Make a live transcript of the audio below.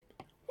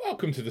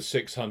Welcome to the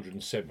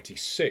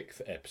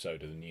 676th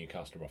episode of the New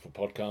Customer Offer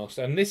podcast,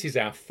 and this is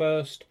our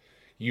first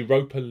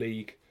Europa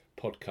League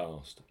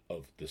podcast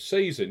of the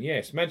season.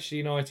 Yes, Manchester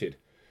United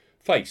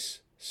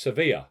face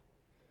Sevilla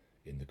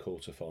in the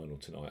quarter-final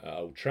tonight at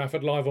Old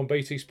Trafford. Live on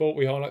BT Sport,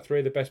 we highlight three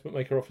of the best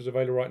bookmaker offers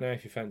available right now.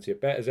 If you fancy a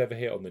bet as ever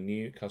here on the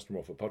New Customer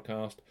Offer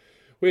podcast,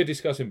 we're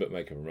discussing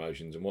bookmaker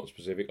promotions and what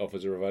specific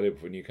offers are available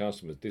for new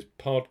customers. This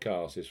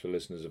podcast is for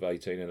listeners of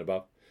 18 and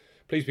above.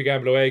 Please be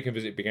gamble aware. You can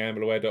visit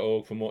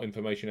begambleaware.org for more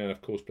information, and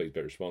of course, please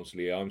bet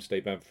responsibly. I'm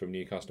Steve Bamford from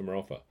New Customer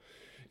Offer.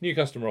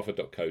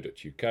 newcustomeroffer.co.uk.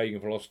 You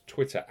can follow us on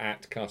Twitter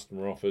at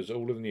Customer Offers.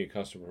 All of the new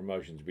customer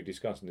promotions we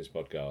discuss in this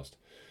podcast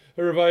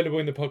are available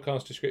in the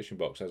podcast description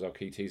box as our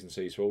key T's and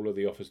C's for all of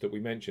the offers that we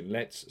mentioned.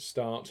 Let's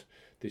start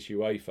this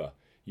Europa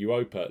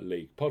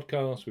League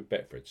podcast with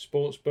Betfred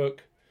Sportsbook.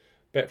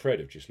 Betfred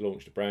have just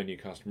launched a brand new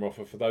customer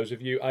offer for those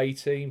of you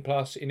 18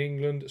 plus in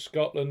England,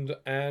 Scotland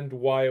and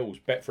Wales.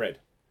 Betfred.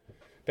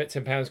 Bet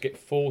 £10,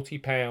 get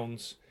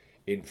 £40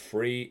 in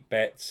free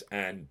bets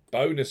and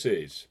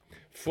bonuses.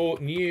 For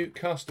new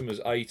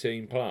customers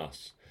 18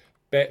 plus,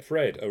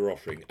 Betfred are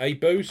offering a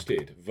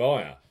boosted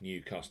via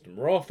new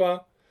customer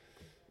offer.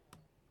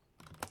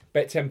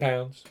 Bet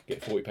 £10,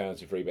 get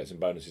 £40 in free bets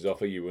and bonuses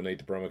offer. You will need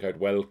the promo code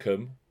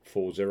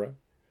WELCOME40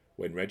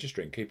 when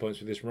registering. Key points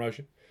for this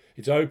promotion.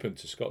 It's open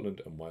to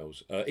Scotland and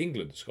Wales,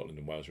 England, Scotland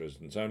and Wales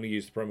residents. Only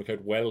use the promo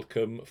code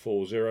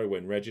WELCOME40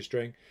 when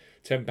registering.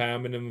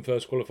 £10 minimum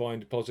first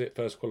qualifying deposit.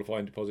 First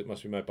qualifying deposit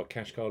must be made by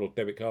cash card or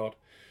debit card.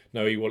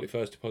 No e-wallet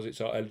first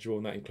deposits are eligible,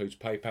 and that includes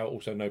PayPal.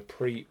 Also, no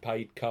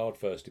prepaid card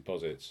first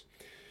deposits.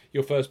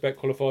 Your first bet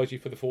qualifies you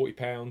for the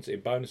 £40 in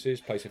bonuses.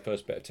 Place a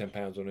first bet of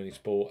 £10 on any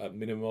sport at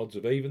minimum odds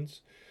of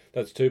evens.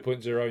 That's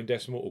 2.0 in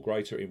decimal or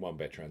greater in one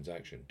bet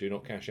transaction. Do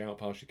not cash out,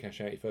 partially cash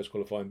out your first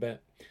qualifying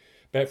bet.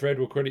 Betfred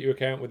will credit your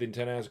account within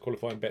 10 hours of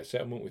qualifying bet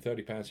settlement with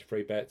 £30 in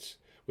free bets,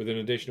 with an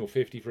additional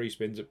 50 free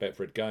spins at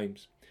Betfred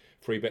games.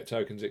 Free bet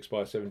tokens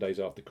expire 7 days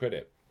after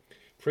credit.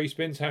 Free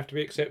spins have to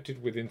be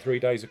accepted within 3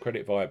 days of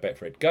credit via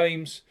Betfred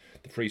games.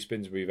 The free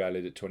spins will be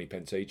valid at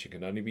 20p each and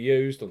can only be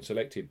used on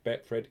selected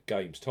Betfred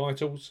games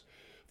titles.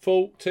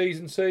 Full T's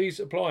and C's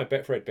apply.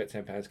 Betfred, bet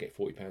 £10, get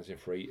 £40 in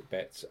free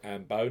bets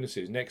and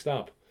bonuses. Next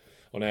up,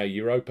 on our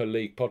Europa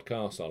League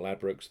podcast, our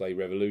Ladbrokes, they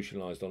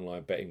revolutionised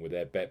online betting with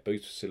their Bet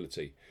Boost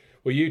facility.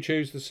 Will you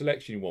choose the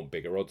selection you want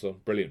bigger odds on?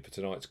 Brilliant for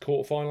tonight's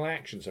quarter-final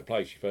action. So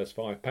place your first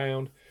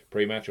 £5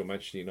 pre-match on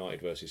Manchester United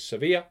versus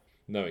Sevilla,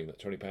 knowing that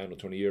 £20 or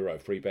 €20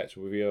 free bets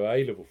will be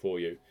available for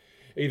you,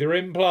 either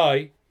in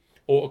play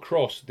or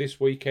across this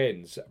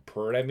weekend's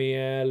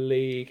Premier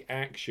League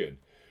action,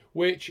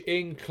 which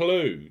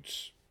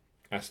includes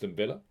Aston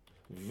Villa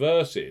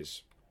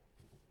versus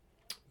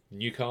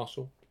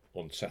Newcastle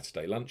on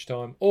Saturday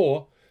lunchtime,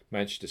 or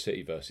Manchester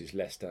City versus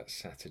Leicester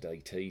Saturday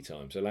tea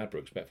time. So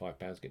Ladbrokes, bet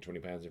 £5, get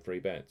 £20 in free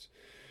bets.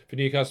 For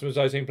new customers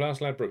 18 plus,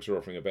 Ladbrokes are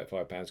offering a bet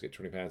 £5, get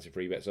 £20 in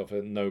free bets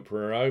offer. No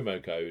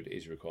promo code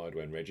is required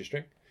when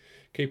registering.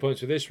 Key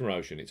points for this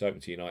promotion: it's open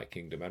to United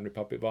Kingdom and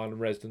Republic of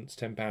Ireland residents.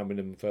 £10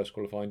 minimum first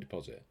qualifying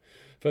deposit.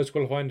 First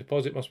qualifying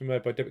deposit must be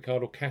made by debit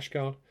card or cash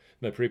card.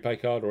 No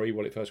prepaid card or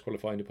e-wallet first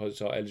qualifying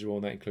deposits are eligible,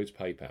 and that includes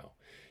PayPal.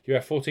 You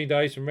have 14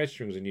 days from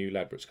registering as a new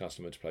Ladbrokes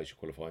customer to place your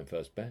qualifying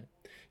first bet.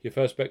 Your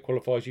first bet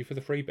qualifies you for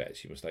the free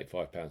bets. You must take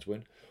 £5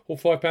 win, or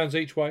 £5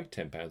 each way,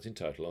 £10 in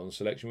total on a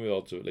selection with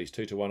odds of at least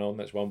 2 to 1 on.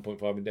 That's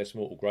 1.5 in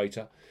decimal or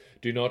greater.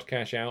 Do not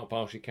cash out,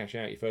 partially cash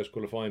out your first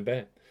qualifying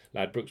bet.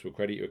 Ladbrokes will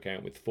credit your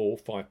account with 4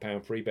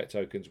 £5 free bet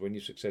tokens when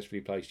you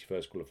successfully placed your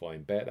first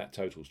qualifying bet. That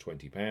totals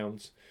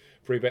 £20.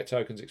 Free bet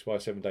tokens expire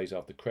 7 days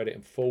after credit,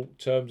 and full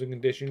terms and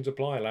conditions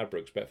apply.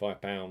 Ladbrokes, bet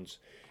 £5,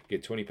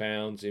 get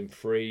 £20 in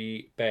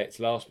free bets.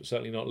 Last but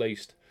certainly not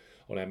least,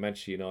 on our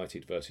Manchester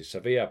United versus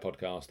Sevilla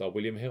podcast, are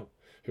William Hill,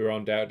 who are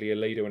undoubtedly a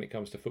leader when it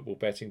comes to football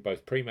betting,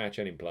 both pre-match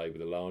and in play, with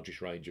the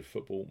largest range of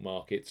football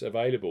markets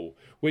available.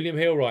 William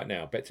Hill right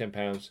now, bet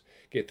 £10,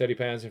 get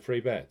 £30 in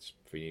free bets.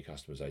 For new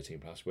customers 18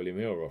 plus, William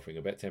Hill are offering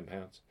a bet £10,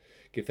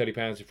 get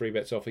 £30 in free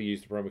bets offer.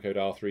 Use the promo code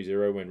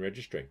R30 when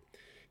registering.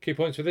 Key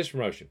points for this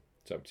promotion: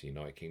 it's open to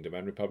United Kingdom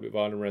and Republic of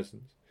Ireland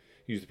residents.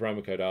 Use the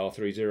promo code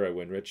R30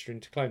 when registering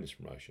to claim this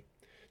promotion.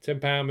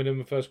 £10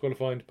 minimum first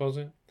qualifying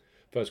deposit.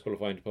 First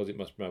qualifying deposit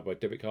must be made by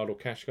debit card or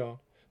cash card.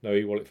 No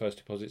e-wallet first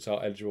deposits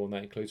are eligible, and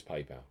that includes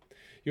PayPal.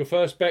 Your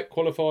first bet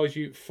qualifies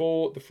you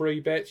for the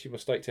free bets. You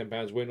must stake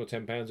 £10 win or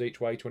 £10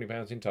 each way,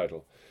 £20 in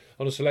total,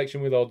 on a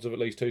selection with odds of at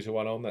least 2 to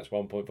 1 on. That's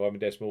 1.5 in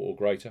decimal or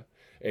greater.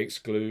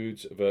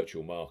 Excludes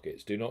virtual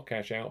markets. Do not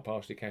cash out,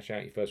 partially cash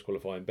out your first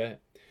qualifying bet.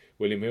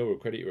 William Hill will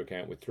credit your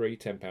account with 3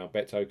 £10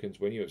 bet tokens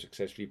when you have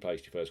successfully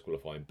placed your first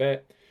qualifying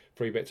bet.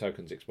 Free bet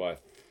tokens expire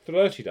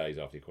 30 days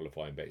after your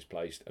qualifying bet is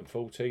placed, and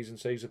full T's and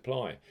C's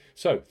apply.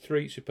 So,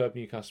 3 superb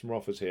new customer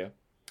offers here.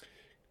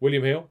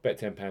 William Hill, bet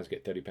 £10,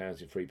 get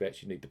 £30 in free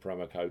bets. You need the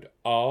promo code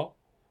R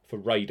for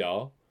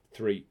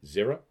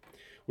radar30.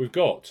 We've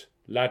got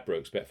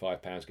Ladbrokes, bet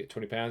 £5, get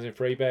 £20 in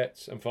free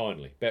bets. And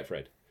finally,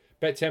 Betfred,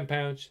 bet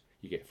 £10,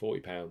 you get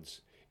 £40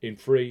 in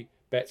free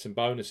bets and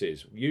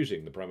bonuses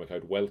using the promo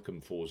code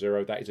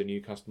WELCOME40. That is a new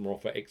customer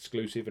offer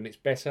exclusive, and it's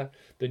better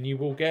than you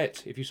will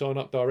get if you sign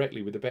up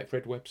directly with the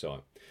Betfred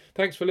website.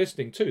 Thanks for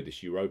listening to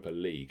this Europa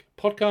League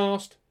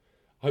podcast.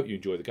 I hope you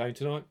enjoy the game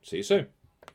tonight. See you soon.